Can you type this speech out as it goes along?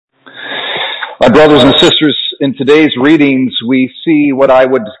My brothers and sisters, in today's readings, we see what I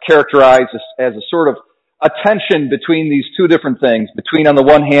would characterize as a sort of a tension between these two different things, between, on the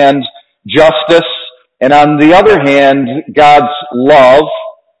one hand, justice, and on the other hand, God's love,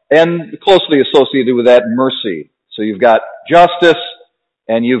 and closely associated with that, mercy. So you've got justice,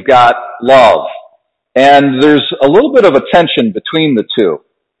 and you've got love. And there's a little bit of a tension between the two.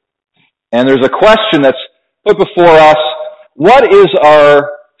 And there's a question that's put before us: what is our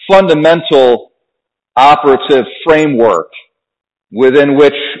fundamental operative framework within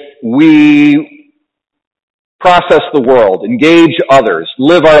which we process the world, engage others,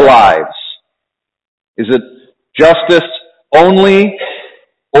 live our lives? Is it justice only,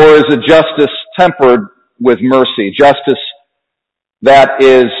 or is it justice tempered with mercy? Justice that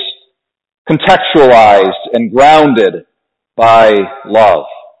is contextualized and grounded by love.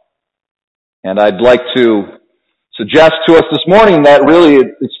 And I'd like to suggest to us this morning that really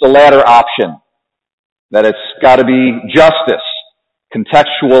it's the latter option. That it's got to be justice,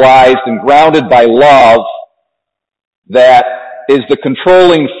 contextualized and grounded by love, that is the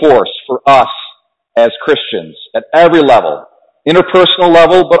controlling force for us as Christians at every level, interpersonal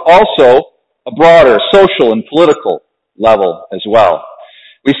level, but also a broader social and political level as well.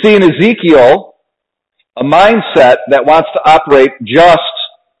 We see in Ezekiel a mindset that wants to operate just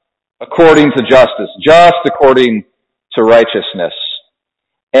according to justice, just according to righteousness.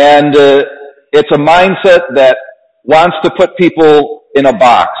 And it's a mindset that wants to put people in a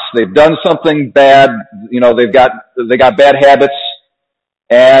box. They've done something bad, they got bad habits,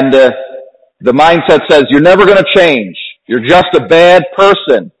 and the mindset says, you're never going to change. You're just a bad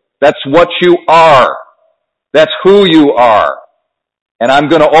person. That's what you are. That's who you are. And I'm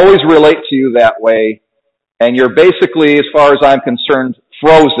going to always relate to you that way. And you're basically, as far as I'm concerned,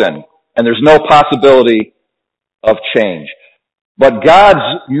 frozen. And there's no possibility of change. But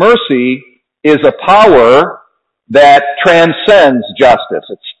God's mercy is a power that transcends justice.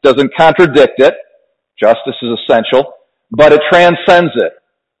 It doesn't contradict it. Justice is essential. But it transcends it.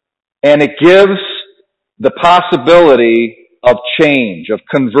 And it gives the possibility of change, of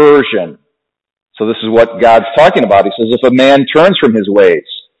conversion. So this is what God's talking about. He says, if a man turns from his ways,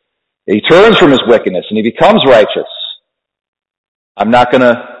 he turns from his wickedness, and he becomes righteous, I'm not going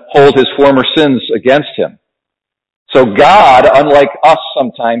to hold his former sins against him. So God, unlike us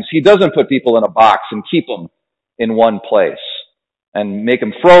sometimes, He doesn't put people in a box and keep them in one place and make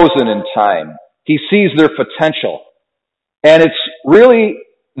them frozen in time. He sees their potential. And it's really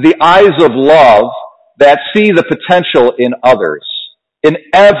the eyes of love that see the potential in others, in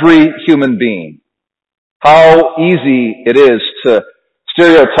every human being. How easy it is to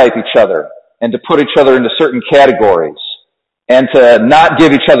stereotype each other and to put each other into certain categories and to not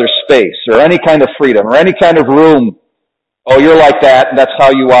give each other space or any kind of freedom or any kind of room. Oh, you're like that, and that's how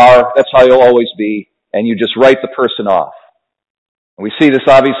you are, that's how you'll always be, and you just write the person off. And we see this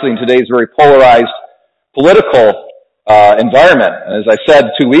obviously in today's very polarized political environment. And as I said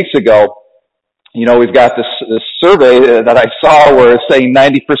 2 weeks ago, we've got this survey that I saw where it's saying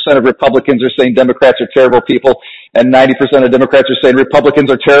 90% of Republicans are saying Democrats are terrible people, and 90% of Democrats are saying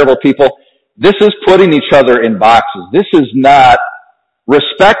Republicans are terrible people. This is putting each other in boxes. This is not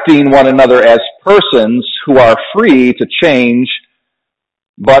respecting one another as persons who are free to change,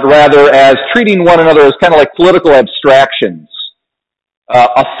 but rather as treating one another as kind of like political abstractions,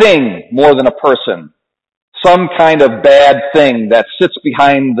 a thing more than a person, some kind of bad thing that sits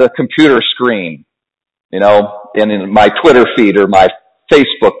behind the computer screen, in my Twitter feed or my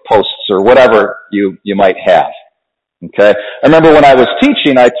Facebook posts or whatever you might have. Okay? I remember when I was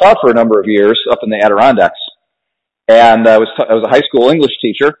teaching, I taught for a number of years up in the Adirondacks. And I was a high school English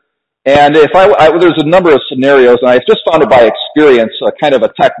teacher, and there's a number of scenarios, and I just found it by experience a kind of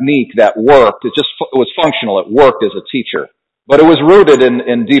a technique that worked. It was functional. It worked as a teacher, but it was rooted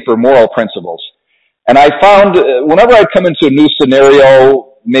in deeper moral principles. And I found whenever I'd come into a new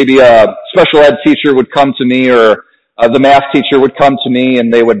scenario, maybe a special ed teacher would come to me, or the math teacher would come to me,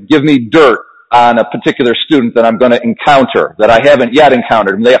 and they would give me dirt on a particular student that I'm going to encounter, that I haven't yet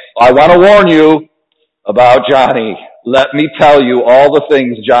encountered. And I want to warn you about Johnny. Let me tell you all the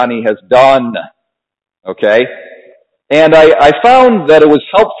things Johnny has done. Okay? And I found that it was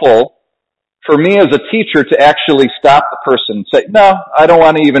helpful for me as a teacher to actually stop the person and say, no, I don't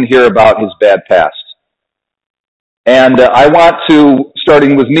want to even hear about his bad past. And I want to,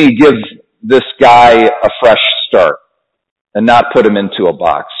 starting with me, give this guy a fresh start and not put him into a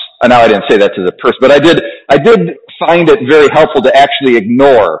box. Now, I didn't say that to the person, but I did find it very helpful to actually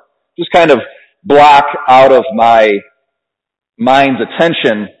ignore, just kind of block out of my mind's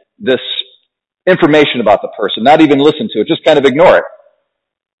attention this information about the person, not even listen to it, just kind of ignore it.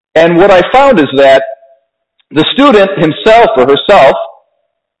 And what I found is that the student himself or herself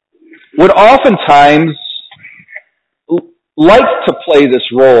would oftentimes like to play this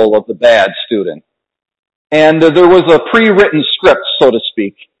role of the bad student. And there was a pre-written script, so to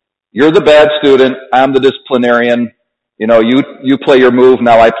speak. You're the bad student, I'm the disciplinarian. You know, you play your move,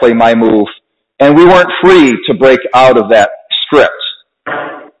 now I play my move. And we weren't free to break out of that script.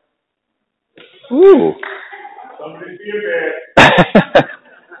 Ooh. Somebody be bad.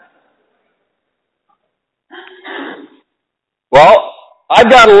 Well, I've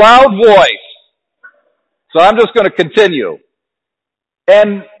got a loud voice, so I'm just going to continue.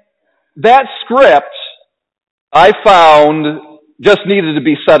 And that script, I found, just needed to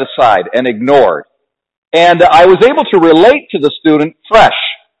be set aside and ignored. And I was able to relate to the student fresh.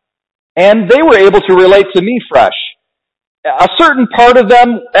 And they were able to relate to me fresh. A certain part of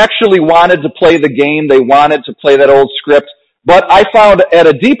them actually wanted to play the game. They wanted to play that old script. But I found at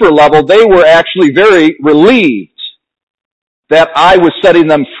a deeper level, they were actually very relieved that I was setting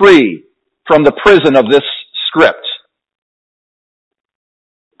them free from the prison of this script.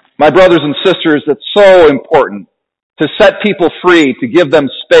 My brothers and sisters, it's so important to set people free, to give them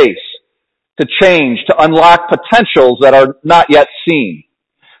space, to change, to unlock potentials that are not yet seen.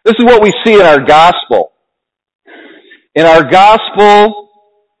 This is what we see in our gospel. In our gospel,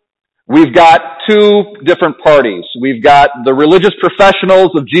 we've got two different parties. We've got the religious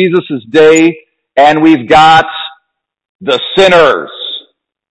professionals of Jesus' day, and we've got the sinners.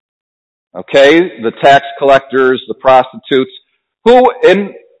 Okay? The tax collectors, the prostitutes, who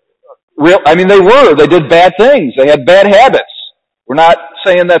they did bad things. They had bad habits. We're not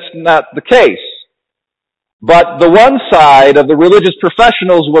saying that's not the case. But the one side of the religious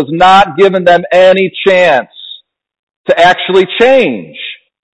professionals was not giving them any chance to actually change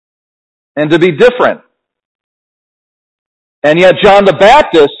and to be different. And yet John the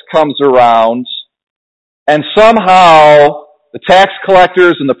Baptist comes around, and somehow the tax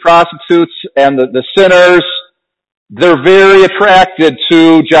collectors and the prostitutes and the sinners, they're very attracted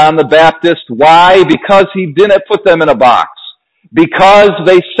to John the Baptist. Why? Because he didn't put them in a box. Because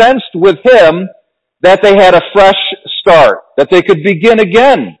they sensed with him that they had a fresh start, that they could begin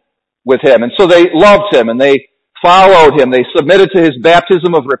again with him. And so they loved him and they followed him. They submitted to his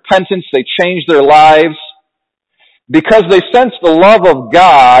baptism of repentance. They changed their lives because they sensed the love of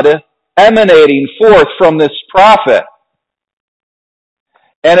God emanating forth from this prophet.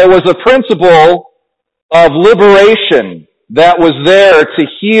 And it was a principle of liberation that was there to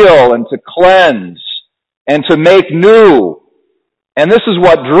heal and to cleanse and to make new. And this is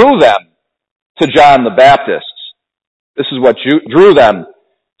what drew them to John the Baptist. This is what drew them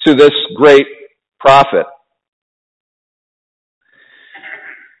to this great prophet.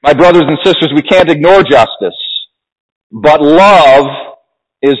 My brothers and sisters, we can't ignore justice, but love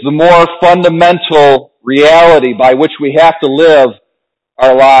is the more fundamental reality by which we have to live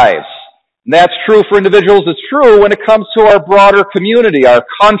our lives. And that's true for individuals. It's true when it comes to our broader community, our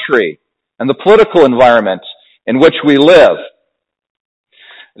country, and the political environment in which we live.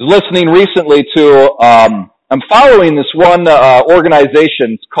 I was listening recently to, I'm following this one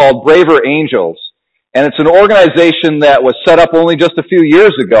organization. It's called Braver Angels. And it's an organization that was set up only just a few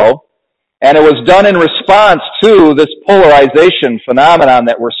years ago. And it was done in response to this polarization phenomenon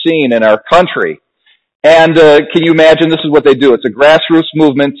that we're seeing in our country. And can you imagine, this is what they do. It's a grassroots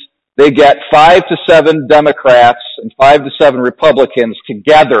movement. They get 5 to 7 Democrats and 5 to 7 Republicans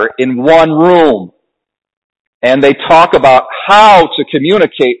together in one room. And they talk about how to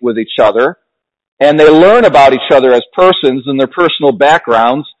communicate with each other. And they learn about each other as persons and their personal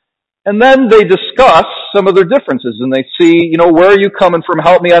backgrounds. And then they discuss some of their differences. And they see, where are you coming from?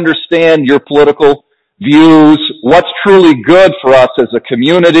 Help me understand your political views. What's truly good for us as a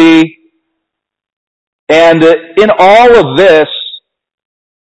community? And in all of this,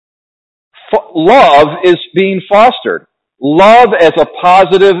 love is being fostered. Love as a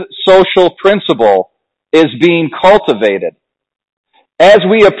positive social principle is being cultivated. As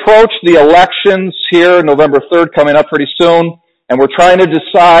we approach the elections here, November 3rd coming up pretty soon, and we're trying to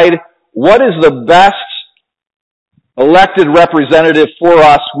decide what is the best elected representative for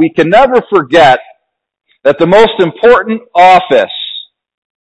us, we can never forget that the most important office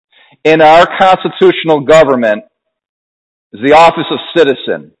in our constitutional government is the office of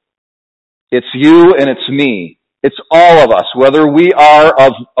citizen. It's you and it's me. It's all of us, whether we are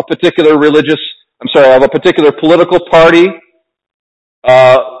of a particular of a particular political party,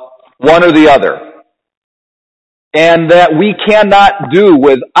 one or the other. And that we cannot do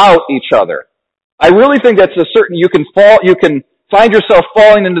without each other. I really think that's you can find yourself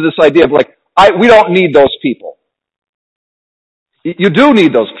falling into this idea of we don't need those people. You do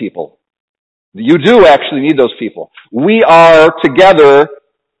need those people. You do actually need those people. We are together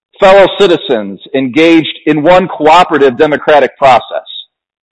fellow citizens engaged in one cooperative democratic process.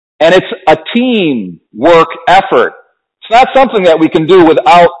 And it's a team work effort. It's not something that we can do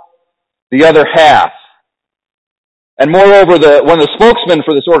without the other half. And moreover, one of the spokesmen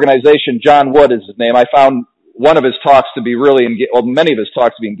for this organization, John Wood is his name, I found one of his talks to be really, many of his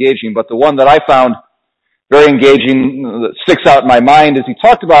talks to be engaging, but the one that I found very engaging, that sticks out in my mind, is he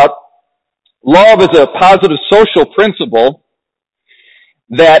talked about love as a positive social principle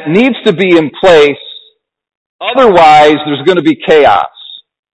that needs to be in place, otherwise there's going to be chaos.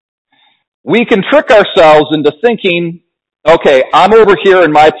 We can trick ourselves into thinking, okay, I'm over here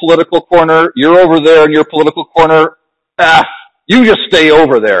in my political corner, you're over there in your political corner, you just stay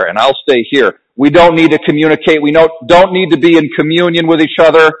over there and I'll stay here. We don't need to communicate, we don't need to be in communion with each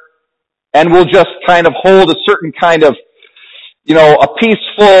other, and we'll just kind of hold a certain kind of, a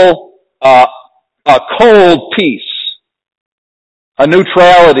peaceful, a cold peace, a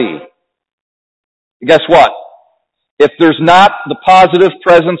neutrality. Guess what? If there's not the positive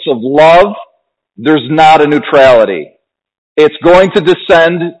presence of love, there's not a neutrality. It's going to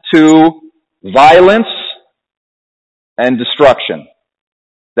descend to violence and destruction.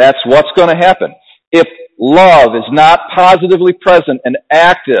 That's what's going to happen. If love is not positively present and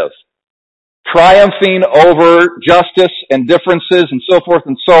active, triumphing over justice and differences and so forth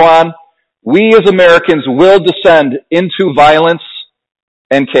and so on, we as Americans will descend into violence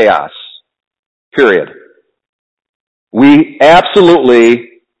and chaos. Period. We absolutely,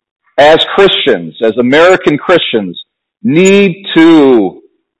 as Christians, as American Christians, need to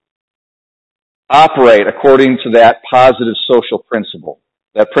operate according to that positive social principle,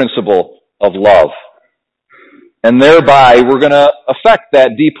 that principle of love. And thereby, we're going to affect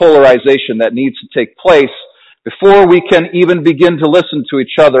that depolarization that needs to take place before we can even begin to listen to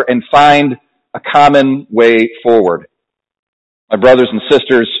each other and find a common way forward. My brothers and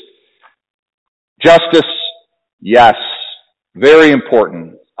sisters, justice, yes, very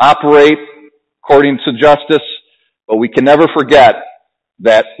important. Operate according to justice, but we can never forget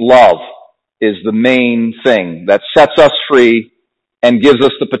that love is the main thing that sets us free and gives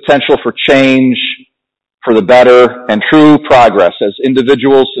us the potential for change, for the better, and true progress as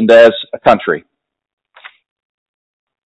individuals and as a country.